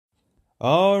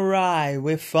Alright,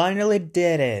 we finally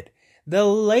did it. The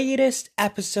latest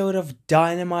episode of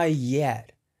Dynamite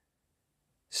yet.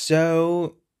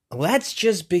 So, let's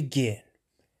just begin.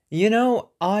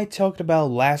 I talked about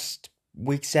last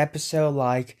week's episode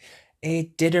like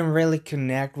it didn't really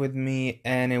connect with me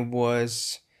and it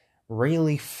was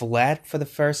really flat for the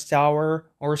first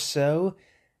hour or so.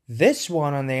 This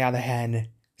one, on the other hand,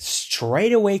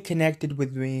 straight away connected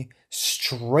with me,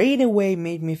 straight away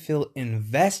made me feel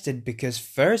invested because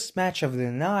first match of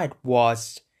the night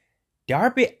was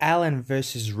Darby Allin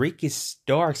versus Ricky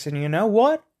Starks, and you know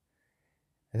what?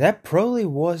 That probably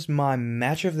was my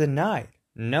match of the night,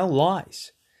 no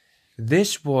lies.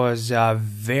 This was a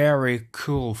very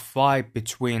cool fight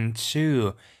between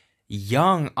two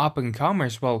young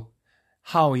up-and-comers. Well,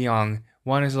 how young?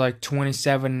 One is like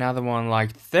 27, another one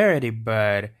like 30,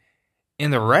 but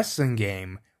in the wrestling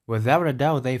game, without a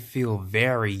doubt, they feel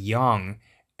very young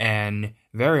and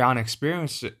very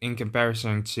unexperienced in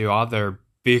comparison to other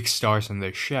big stars on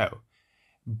the show.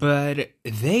 But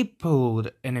they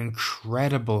pulled an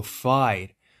incredible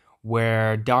fight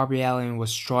where Darby Allin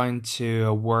was trying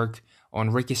to work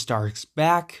on Ricky Starks'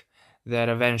 back that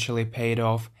eventually paid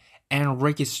off, and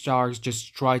Ricky Starks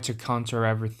just tried to counter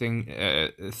everything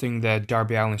thing that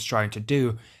Darby Allin's trying to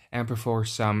do and perform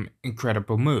some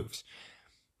incredible moves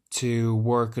to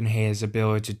work on his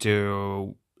ability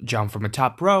to jump from a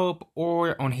top rope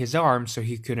or on his arm so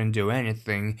he couldn't do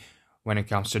anything when it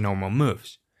comes to normal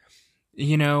moves.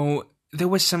 There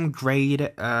was some great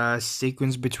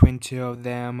sequence between two of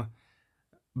them,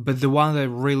 but the one that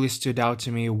really stood out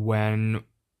to me when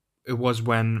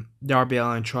Darby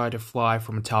Allin tried to fly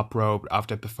from a top rope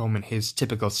after performing his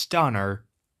typical stunner,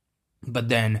 but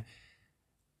then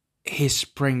his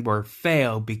springboard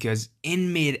failed because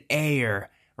in mid-air,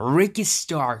 Ricky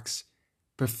Starks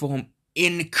performed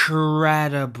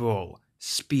incredible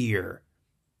spear.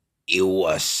 It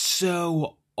was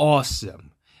so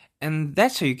awesome. And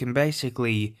that's how you can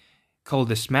basically call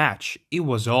this match. It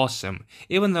was awesome.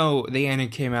 Even though the ending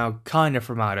came out kind of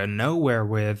from out of nowhere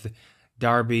with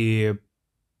Darby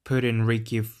putting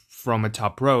Ricky from a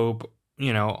top rope,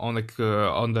 on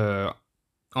the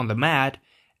mat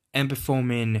and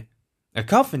performing a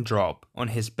coffin drop on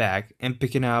his back and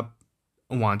picking up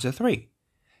 1, 2, 3.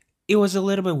 It was a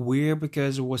little bit weird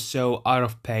because it was so out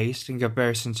of pace in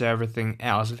comparison to everything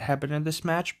else that happened in this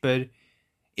match, but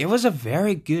it was a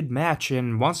very good match,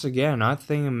 and once again, I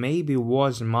think it maybe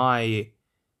was my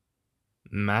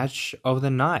match of the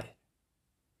night.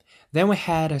 Then we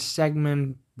had a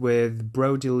segment with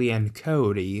Brodie Lee and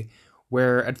Cody,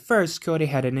 where at first Cody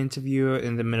had an interview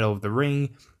in the middle of the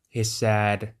ring. He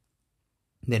said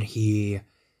that he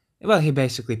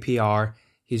basically PR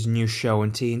his new show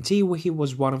on TNT, where he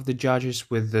was one of the judges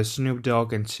with the Snoop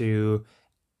Dogg and two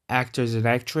actors and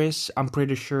actress, I'm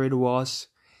pretty sure it was.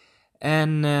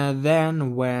 And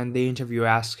then when the interviewer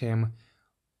asked him,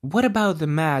 what about the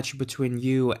match between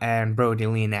you and Brodie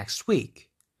Lee next week?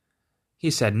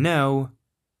 He said no.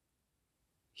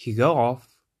 He go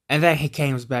off. And then he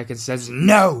comes back and says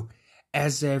no!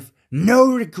 As if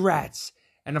no regrets.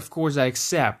 And of course I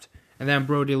accept. And then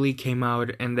Brodie Lee came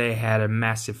out and they had a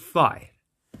massive fight.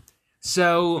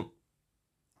 So,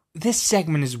 this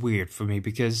segment is weird for me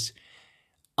because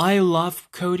I love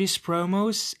Cody's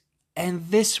promos, and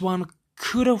this one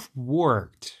could have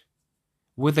worked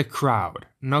with a crowd,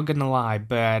 not gonna lie,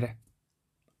 but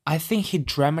I think he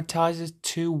dramatizes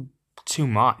too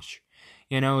much.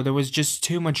 There was just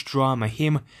too much drama.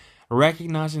 Him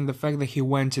recognizing the fact that he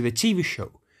went to the TV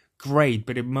show, great,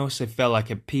 but it mostly felt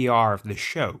like a PR of the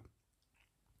show.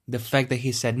 The fact that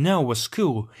he said no was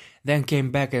cool, then came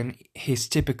back in his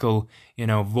typical,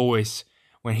 voice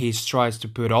when he tries to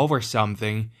put over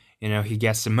something, he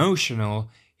gets emotional,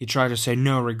 he tried to say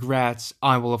no regrets,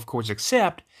 I will of course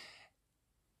accept.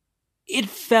 It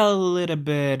felt a little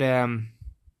bit,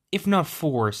 if not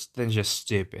forced, then just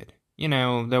stupid.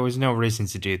 There was no reason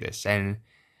to do this, and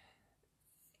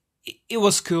it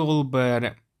was cool,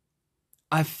 but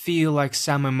I feel like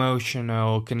some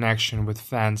emotional connection with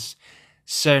fans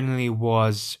certainly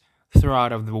was thrown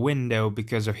out of the window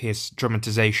because of his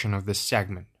dramatization of this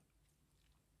segment.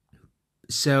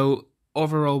 So,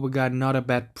 overall, we got not a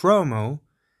bad promo,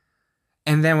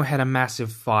 and then we had a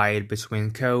massive fight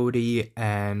between Cody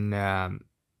and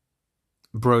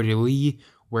Brodie Lee,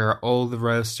 where all the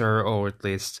roster, or at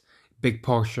least big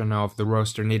portion of the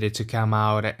roster, needed to come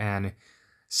out and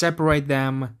separate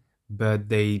them, but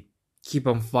they keep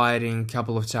on fighting a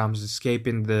couple of times,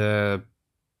 escaping the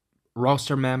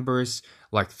roster members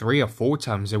like 3 or 4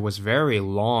 times. It was very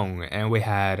long, and we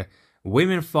had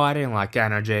women fighting like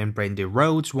Anna Jay and Brandy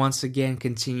Rhodes once again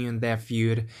continuing their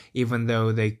feud, even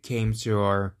though they came to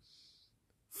our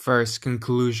first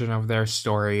conclusion of their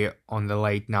story on the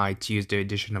late night Tuesday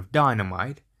edition of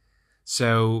Dynamite.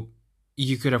 So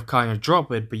you could have kind of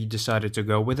dropped it, but you decided to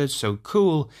go with it, so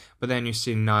cool. But then you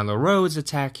see Nyla Rose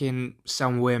attacking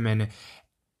some women.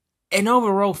 And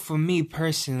overall, for me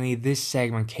personally, this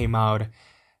segment came out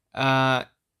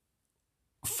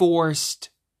forced,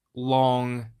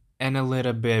 long, and a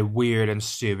little bit weird and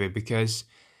stupid, because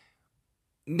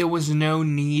there was no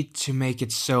need to make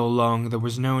it so long. There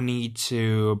was no need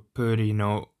to put,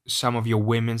 some of your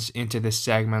women's into this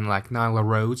segment like Nyla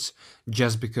Rose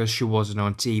just because she wasn't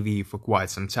on TV for quite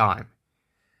some time.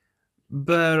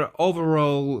 But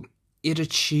overall, it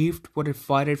achieved what it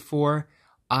fought for.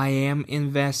 I am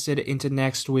invested into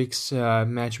next week's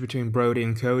match between Brody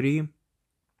and Cody,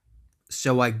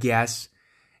 so I guess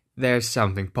there's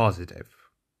something positive.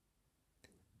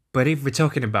 But if we're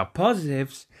talking about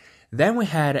positives, then we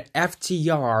had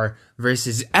FTR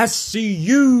versus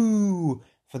SCU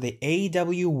for the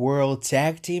AEW World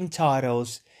Tag Team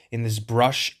titles in this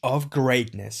brush of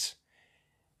greatness.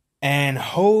 And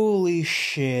holy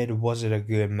shit, was it a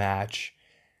good match.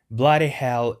 Bloody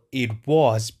hell, it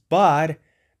was. But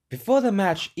before the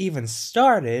match even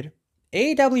started,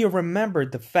 AEW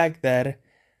remembered the fact that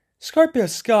Scorpio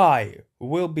Sky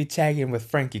will be tagging with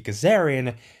Frankie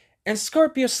Kazarian, and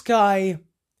Scorpio Sky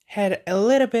had a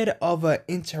little bit of an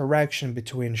interaction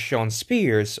between Shawn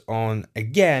Spears on,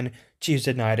 again,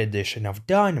 Tuesday night edition of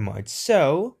Dynamite.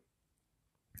 So,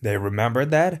 they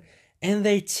remembered that, and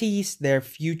they teased their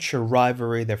future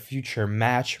rivalry, their future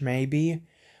match maybe,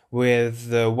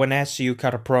 with when SCU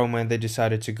cut a promo and they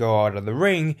decided to go out of the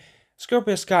ring.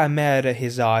 Scorpio Sky met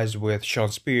his eyes with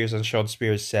Shawn Spears, and Shawn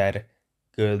Spears said,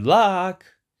 "Good luck."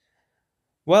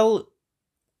 Well,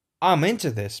 I'm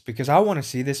into this because I want to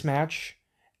see this match.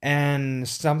 And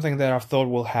something that I thought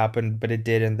will happen, but it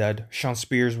didn't, that Shawn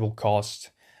Spears will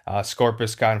cost Scorpio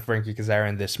Sky and Frankie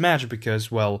Kazarian this match because,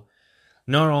 well,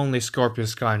 not only Scorpio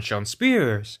Sky and Shawn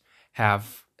Spears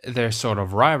have their sort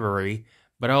of rivalry,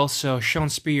 but also Shawn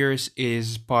Spears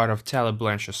is part of Tully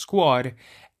Blanchard's squad,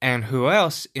 and who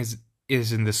else is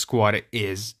in the squad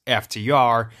is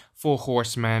FTR, Four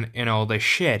Horsemen, and all this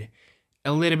shit.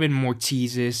 A little bit more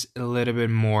teases, a little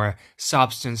bit more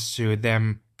substance to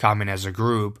them coming as a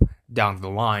group down the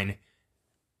line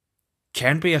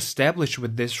can be established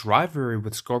with this rivalry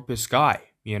with Scorpio Sky,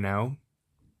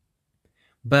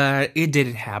 But it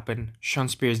didn't happen. Shawn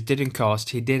Spears didn't cost,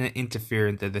 he didn't interfere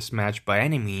into this match by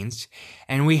any means,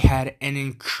 and we had an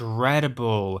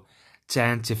incredible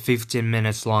 10 to 15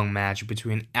 minutes long match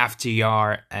between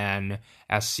FTR and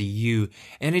SCU,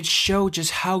 and it showed just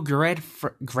how great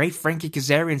Frankie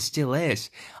Kazarian still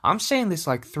is. I'm saying this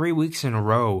like 3 weeks in a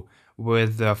row,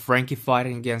 with Frankie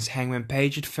fighting against Hangman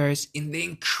Page at first in the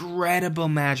incredible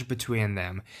match between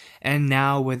them. And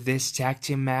now with this tag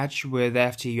team match with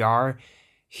FTR,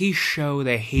 he showed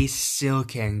that he still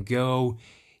can go.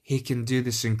 He can do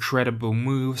this incredible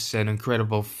moves and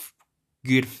incredible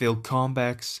good feel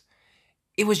comebacks.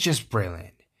 It was just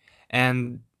brilliant.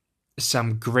 And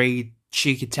some great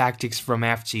cheeky tactics from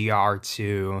FTR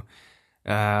to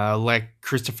let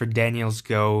Christopher Daniels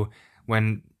go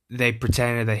when they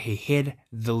pretended that he hit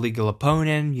the legal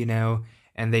opponent,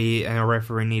 and a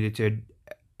referee needed to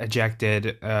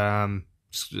ejected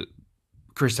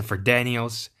Christopher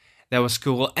Daniels. That was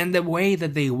cool. And the way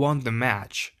that they won the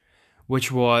match,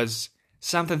 which was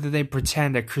something that they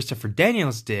pretend that Christopher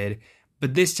Daniels did,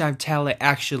 but this time Tully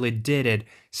actually did it,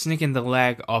 sneaking the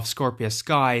leg of Scorpio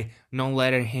Sky, not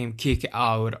letting him kick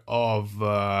out of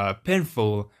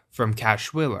pinfall from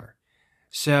Cash Wheeler.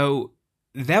 So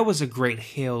that was a great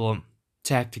heel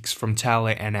tactics from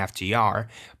Tully and FTR,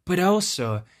 but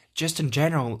also, just in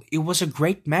general, it was a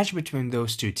great match between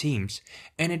those two teams,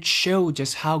 and it showed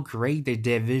just how great the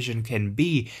division can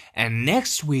be. And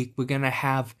next week, we're gonna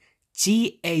have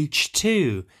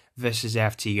TH2 versus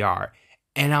FTR,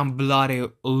 and I'm bloody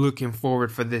looking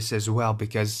forward for this as well,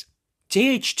 because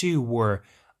TH2 were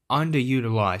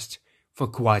underutilized for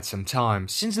quite some time.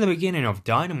 Since the beginning of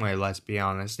Dynamite, let's be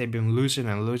honest, they've been losing,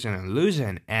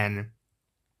 and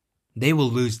they will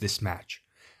lose this match.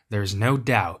 There's no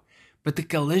doubt. But the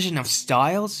collision of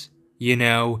styles,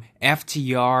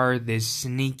 FTR, this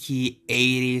sneaky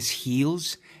 80s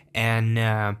heels, and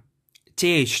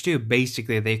TH2,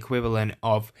 basically the equivalent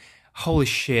of, holy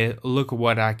shit, look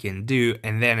what I can do,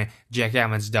 and then Jack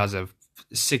Evans does a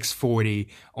 640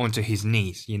 onto his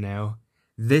knees,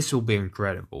 This will be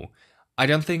incredible. I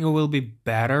don't think it will be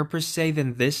better per se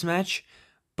than this match,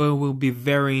 but it will be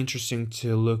very interesting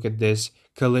to look at this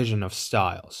collision of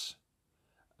styles.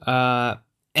 Uh,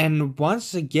 and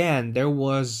once again, there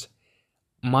was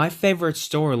my favorite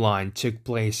storyline took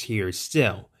place here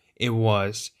still. It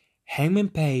was Hangman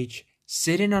Page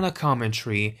sitting on a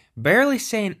commentary, barely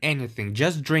saying anything,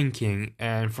 just drinking,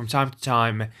 and from time to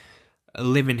time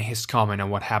leaving his comment on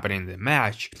what happened in the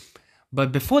match.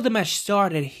 But before the match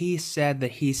started, he said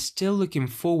that he's still looking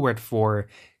forward for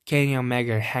Kenny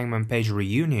Omega and Hangman Page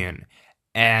reunion.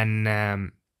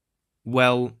 And,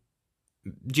 well,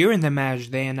 during the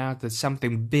match, they announced that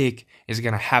something big is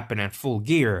gonna happen in Full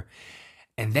Gear.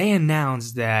 And they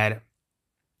announced that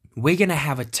we're gonna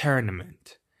have a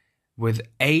tournament with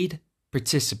 8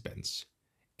 participants.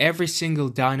 Every single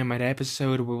Dynamite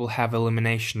episode, we will have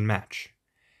elimination match.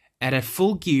 And at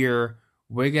Full Gear,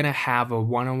 we're gonna have a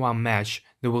one-on-one match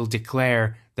that will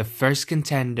declare the first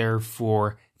contender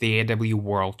for the AEW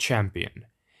World Champion.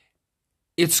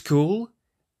 It's cool.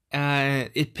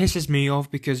 It pisses me off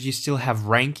because you still have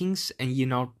rankings and you're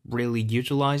not really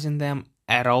utilizing them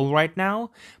at all right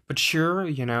now. But sure,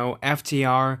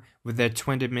 FTR with their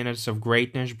 20 minutes of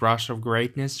greatness, brush of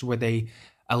greatness, where they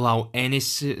allow any,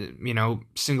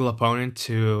 single opponent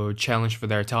to challenge for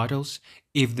their titles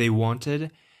if they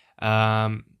wanted.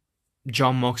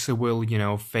 John Moxley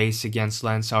will, face against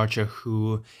Lance Archer,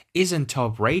 who isn't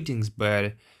top ratings,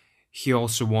 but he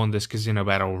also won this Casino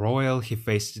Battle Royal. He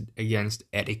faced against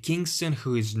Eddie Kingston,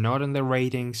 who is not in the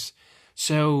ratings.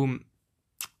 So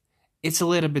it's a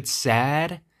little bit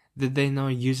sad that they're not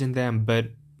using them, but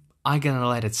I'm gonna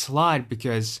let it slide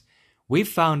because we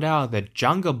found out that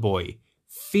Jungle Boy,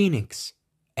 Phoenix,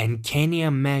 and Kenny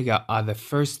Omega are the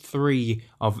first 3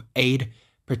 of 8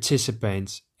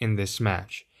 participants in this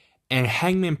match. And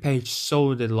Hangman Page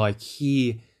sold it like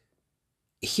he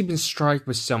been struck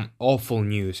with some awful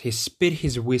news. He spit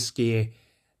his whiskey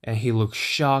and he looked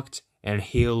shocked and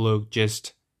he looked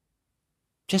just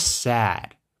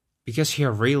sad. Because he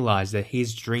realized that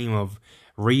his dream of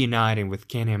reuniting with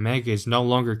Kenny Omega is no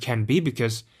longer can be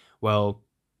because, well,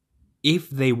 if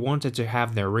they wanted to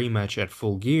have their rematch at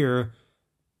Full Gear,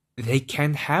 they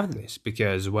can't have this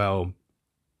because, well,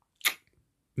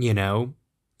 Kenny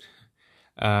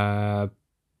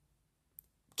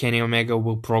Omega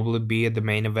will probably be at the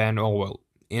main event, on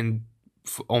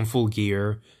Full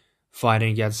Gear,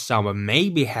 fighting against someone,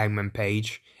 maybe Hangman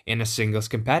Page, in a singles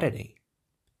competitive.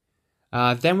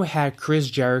 Then we had Chris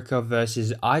Jericho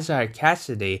versus Isaiah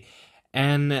Cassidy,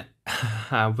 and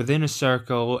within a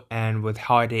circle, and with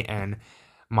Hardy and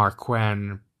Mark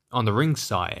Quinn on the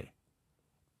ringside.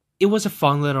 It was a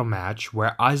fun little match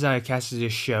where Isaiah Cassidy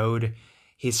showed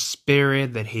his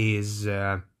spirit, that he's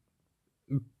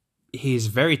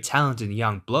very talented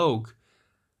young bloke.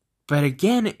 But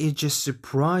again, it just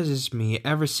surprises me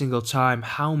every single time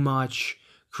how much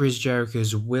Chris Jericho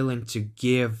is willing to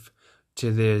give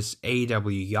to this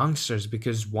AEW youngsters,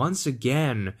 because once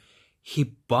again,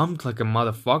 he bumped like a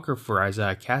motherfucker for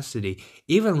Isaiah Cassidy,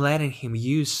 even letting him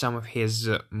use some of his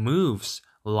moves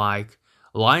like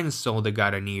Lionsaw that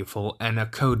got a nearfall and a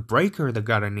Code Breaker that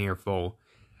got a nearfall.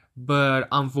 But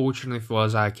unfortunately for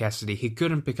Isaiah Cassidy, he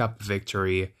couldn't pick up a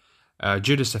victory.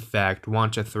 Judas Effect,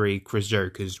 1-3, Chris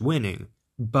Jericho's winning.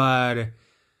 But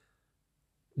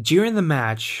during the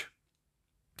match,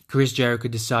 Chris Jericho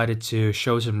decided to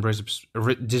show some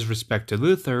disrespect to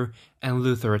Luther, and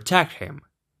Luther attacked him.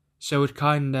 So it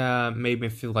kinda made me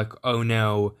feel like, oh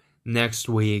no, next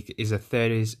week is the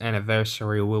 30th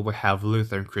anniversary, we will have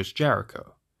Luther and Chris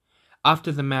Jericho.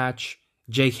 After the match,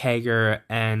 Jake Hager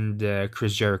and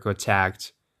Chris Jericho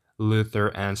attacked Luther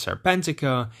and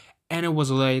Serpentico, and it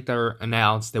was later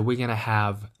announced that we're gonna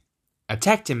have a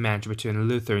tag team match between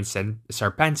Luther and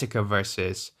Serpentico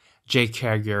versus Jake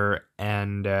Hager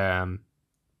and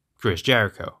Chris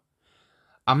Jericho.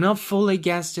 I'm not fully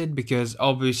against it because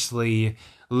obviously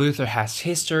Luther has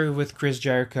history with Chris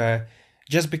Jericho.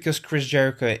 Just because Chris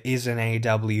Jericho is an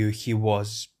AEW, he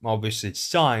was obviously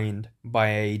signed by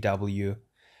AEW.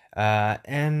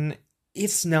 And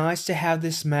it's nice to have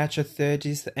this match at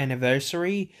 30th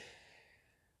anniversary.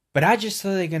 But I just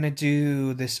thought they're gonna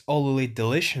do this All Elite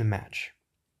Deletion match.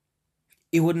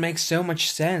 It would make so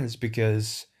much sense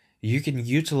because you can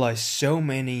utilize so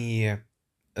many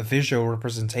visual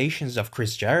representations of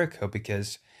Chris Jericho,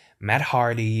 because Matt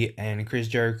Hardy and Chris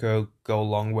Jericho go a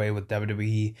long way with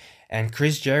WWE, and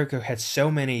Chris Jericho had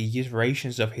so many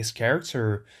iterations of his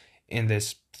character in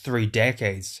this 3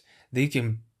 decades that you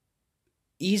can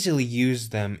easily use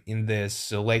them in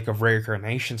this Lake of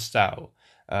Reincarnation style.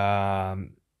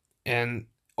 And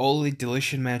All Elite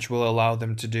Deletion match will allow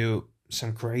them to do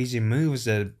some crazy moves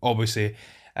that obviously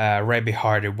Rebby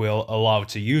Hardy will allow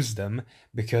to use them,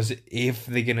 because if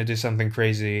they're gonna do something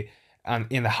crazy, and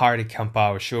in the Hardy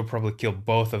compound, she will probably kill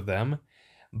both of them.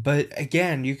 But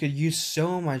again, you could use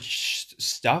so much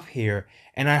stuff here,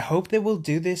 and I hope they will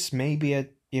do this maybe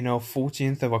at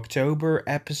 14th of October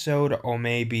episode, or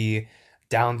maybe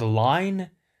down the line.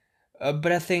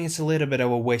 But I think it's a little bit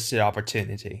of a wasted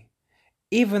opportunity.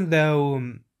 Even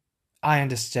though I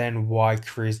understand why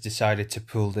Chris decided to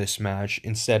pull this match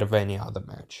instead of any other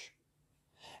match.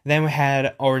 Then we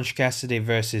had Orange Cassidy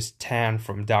versus Tan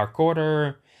from Dark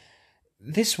Order.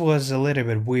 This was a little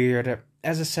bit weird.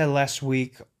 As I said last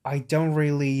week, I don't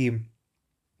really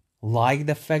like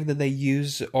the fact that they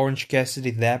use Orange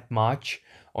Cassidy that much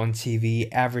on TV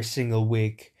every single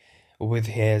week with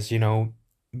his,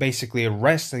 basically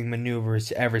wrestling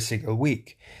maneuvers every single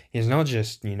week. He's not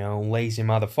just, lazy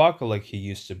motherfucker like he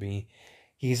used to be.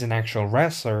 He's an actual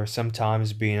wrestler,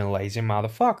 sometimes being a lazy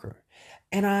motherfucker.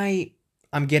 And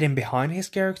I'm getting behind his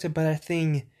character, but I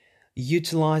think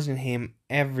utilizing him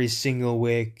every single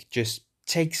week just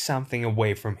takes something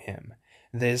away from him.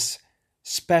 This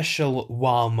special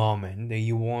wow moment that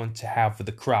you want to have with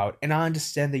the crowd. And I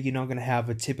understand that you're not going to have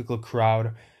a typical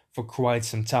crowd for quite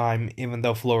some time, even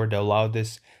though Florida allowed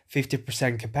this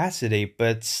 50% capacity,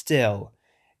 but still,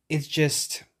 it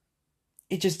just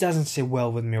doesn't sit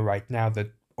well with me right now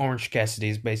that Orange Cassidy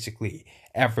is basically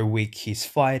every week he's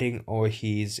fighting or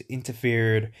he's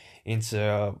interfered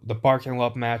into the parking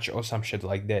lot match or some shit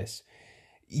like this.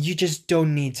 You just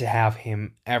don't need to have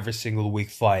him every single week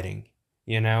fighting,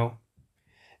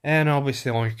 And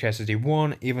obviously Orange Cassidy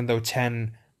won, even though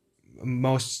 10,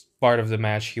 most part of the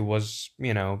match, he was,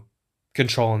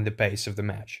 controlling the pace of the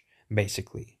match,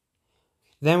 basically.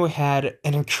 Then we had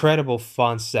an incredible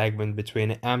fun segment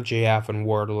between MJF and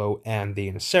Wardlow and the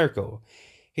Inner Circle.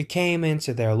 He came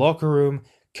into their locker room,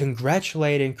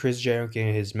 congratulating Chris Jericho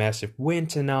on his massive win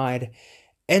tonight,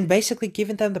 and basically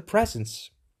giving them the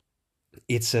presents.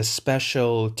 It's a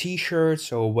special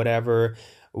t-shirts or whatever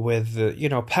with,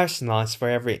 personalized for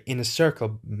every Inner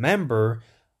Circle member,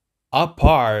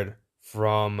 apart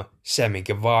from Sammy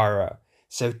Guevara.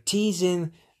 So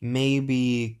teasing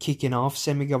maybe kicking off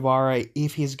Sammy Guevara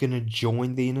if he's gonna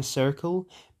join the Inner Circle,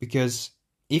 because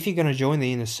if you're gonna join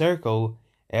the Inner Circle,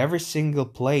 every single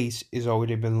place is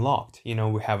already been locked.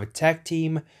 We have a tag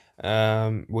team,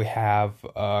 we have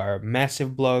our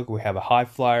Massive Bloke, we have a High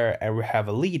Flyer, and we have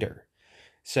a leader.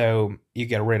 So you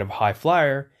get rid of High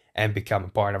Flyer and become a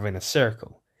part of Inner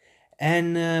Circle.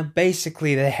 And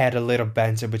basically they had a little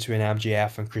banter between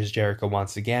MJF and Chris Jericho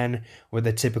once again, with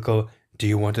the typical, do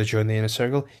you want to join the Inner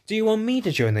Circle? Do you want me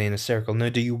to join the Inner Circle? No,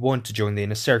 do you want to join the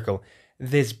Inner Circle?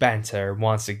 This banter,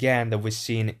 once again, that we've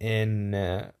seen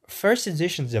in first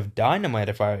editions of Dynamite,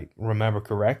 if I remember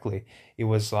correctly. It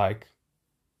was like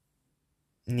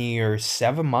near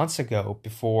 7 months ago,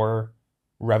 before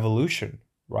Revolution,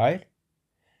 right?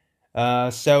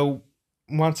 So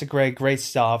once again, great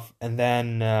stuff. And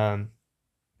then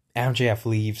MJF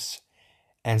leaves,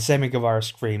 and Sammy Guevara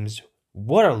screams,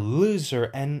 "What a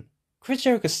loser!" And Chris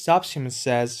Jericho stops him and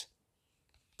says,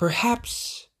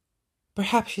 Perhaps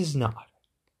he's not.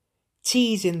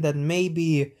 Teasing that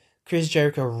maybe Chris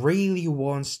Jericho really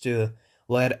wants to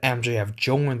let MJF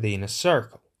join the Inner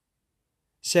Circle.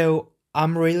 So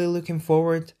I'm really looking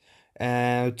forward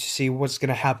to see what's going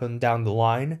to happen down the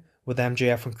line with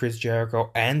MJF and Chris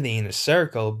Jericho and the Inner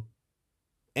Circle.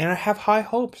 And I have high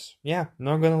hopes. Yeah,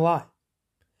 not going to lie.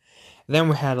 Then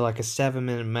we had like a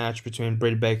 7-minute match between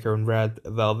Britt Baker and Red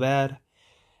Velvet.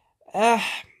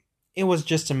 It was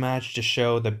just a match to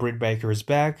show that Britt Baker is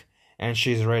back and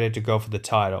she's ready to go for the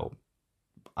title.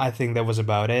 I think that was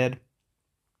about it.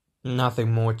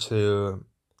 Nothing more to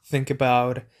think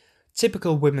about.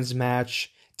 Typical women's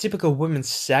match. Typical women's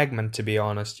segment, to be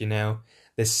honest, The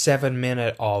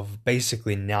 7-minute of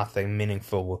basically nothing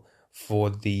meaningful for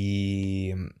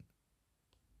the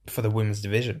women's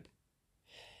division.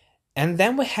 And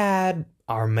then we had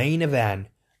our main event,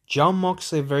 Jon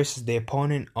Moxley versus the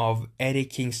opponent of Eddie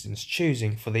Kingston's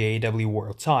choosing for the AEW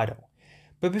World title.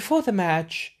 But before the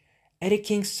match, Eddie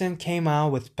Kingston came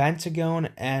out with Pentagon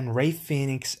and Rey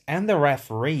Fenix and the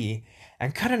referee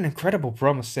and cut an incredible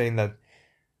promo saying that,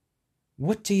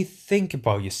 what do you think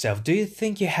about yourself? Do you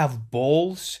think you have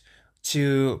balls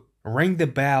to ring the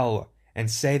bell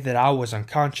and say that I was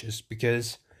unconscious?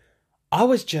 Because I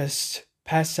was just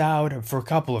passed out for a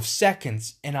couple of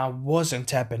seconds and I wasn't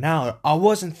tapping out. I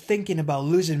wasn't thinking about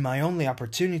losing my only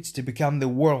opportunity to become the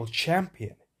world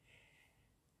champion.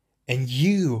 And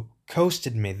you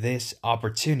costed me this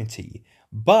opportunity.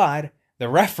 But the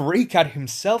referee cut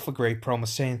himself a great promo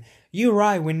saying, "You're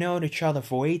right, we known each other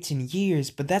for 18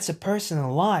 years, but that's a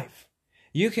personal life.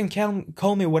 You can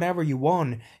call me whatever you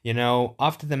want,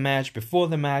 after the match, before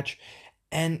the match,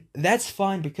 and that's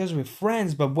fine because we're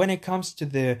friends. But when it comes to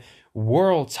the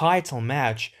world title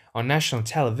match on national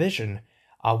television,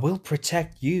 I will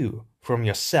protect you from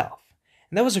yourself.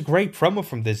 And that was a great promo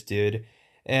from this dude,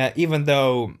 even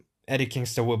though Eddie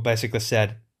Kingston basically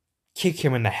said, kick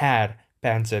him in the head,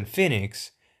 Penta and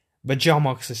Phoenix. But Jon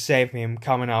Moxley saved him,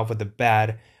 coming out with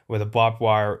a barbed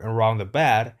wire around the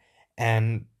bed,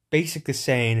 and basically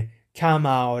saying, come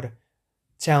out,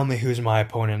 tell me who's my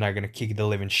opponent, I'm gonna kick the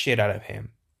living shit out of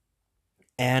him.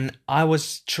 And I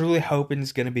was truly hoping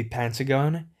it's gonna be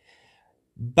Pentagon,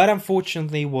 but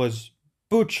unfortunately it was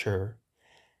Butcher.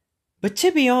 But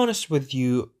to be honest with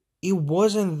you, it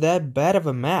wasn't that bad of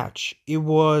a match. It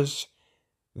was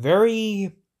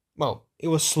it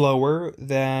was slower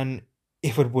than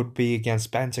if it would be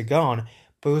against Pentagon,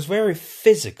 but it was very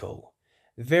physical,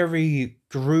 very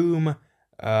brutal,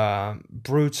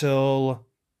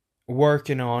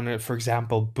 working on it. For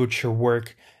example, Butcher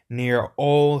work near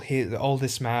all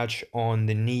this match on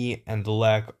the knee and the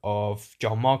leg of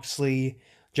Jon Moxley.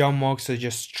 Jon Moxley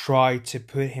just tried to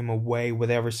put him away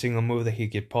with every single move that he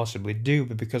could possibly do,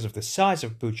 but because of the size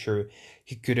of Butcher,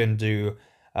 he couldn't do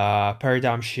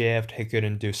paradigm shift, he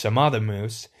couldn't do some other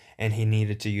moves, and he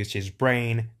needed to use his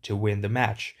brain to win the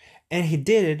match. And he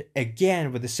did it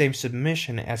again with the same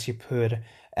submission as he put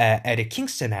Eddie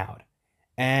Kingston out.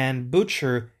 And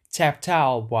Butcher tapped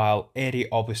out while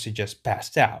Eddie obviously just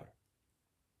passed out.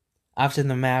 After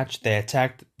the match, they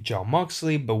attacked Jon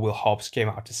Moxley, but Will Hobbs came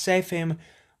out to save him.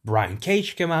 Brian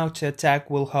Cage came out to attack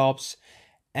Will Hobbs,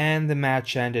 and the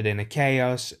match ended in a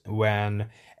chaos when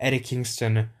Eddie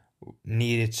Kingston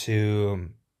needed to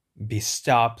be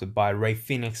stopped by Rey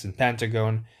Fenix and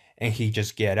Pentagon, and he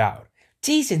just get out.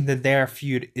 Teasing that their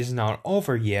feud is not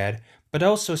over yet, but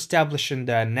also establishing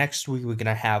that next week we're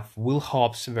gonna have Will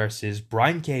Hobbs versus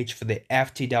Brian Cage for the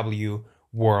FTW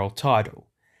World Title.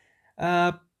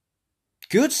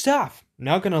 Good stuff,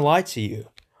 not gonna lie to you.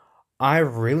 I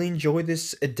really enjoyed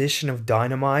this edition of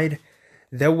Dynamite.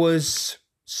 There was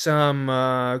some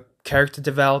character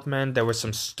development, there was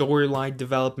some storyline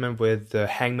development with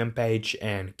Hangman Page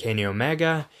and Kenny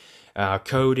Omega,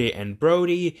 Cody and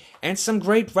Brody, and some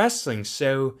great wrestling.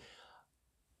 So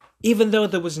even though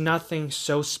there was nothing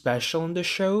so special in the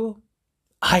show,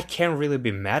 I can't really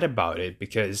be mad about it,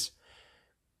 because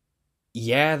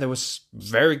yeah, there was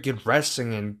very good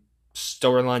wrestling and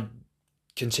storyline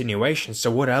continuation. So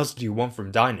what else do you want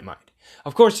from Dynamite?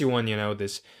 Of course you want,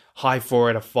 this high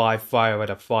 4 out of 5, 5 out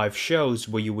of 5 shows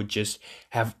where you would just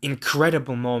have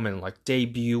incredible moment like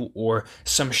debut or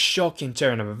some shocking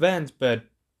turn of events, but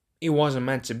it wasn't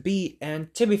meant to be.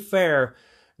 And to be fair,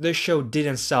 the show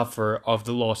didn't suffer of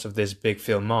the loss of this big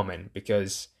film moment,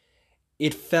 because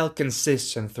it felt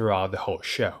consistent throughout the whole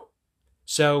show.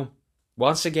 So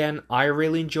once again, I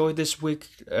really enjoyed this week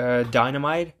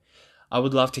Dynamite. I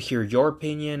would love to hear your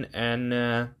opinion,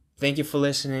 and thank you for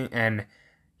listening, and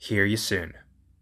hear you soon.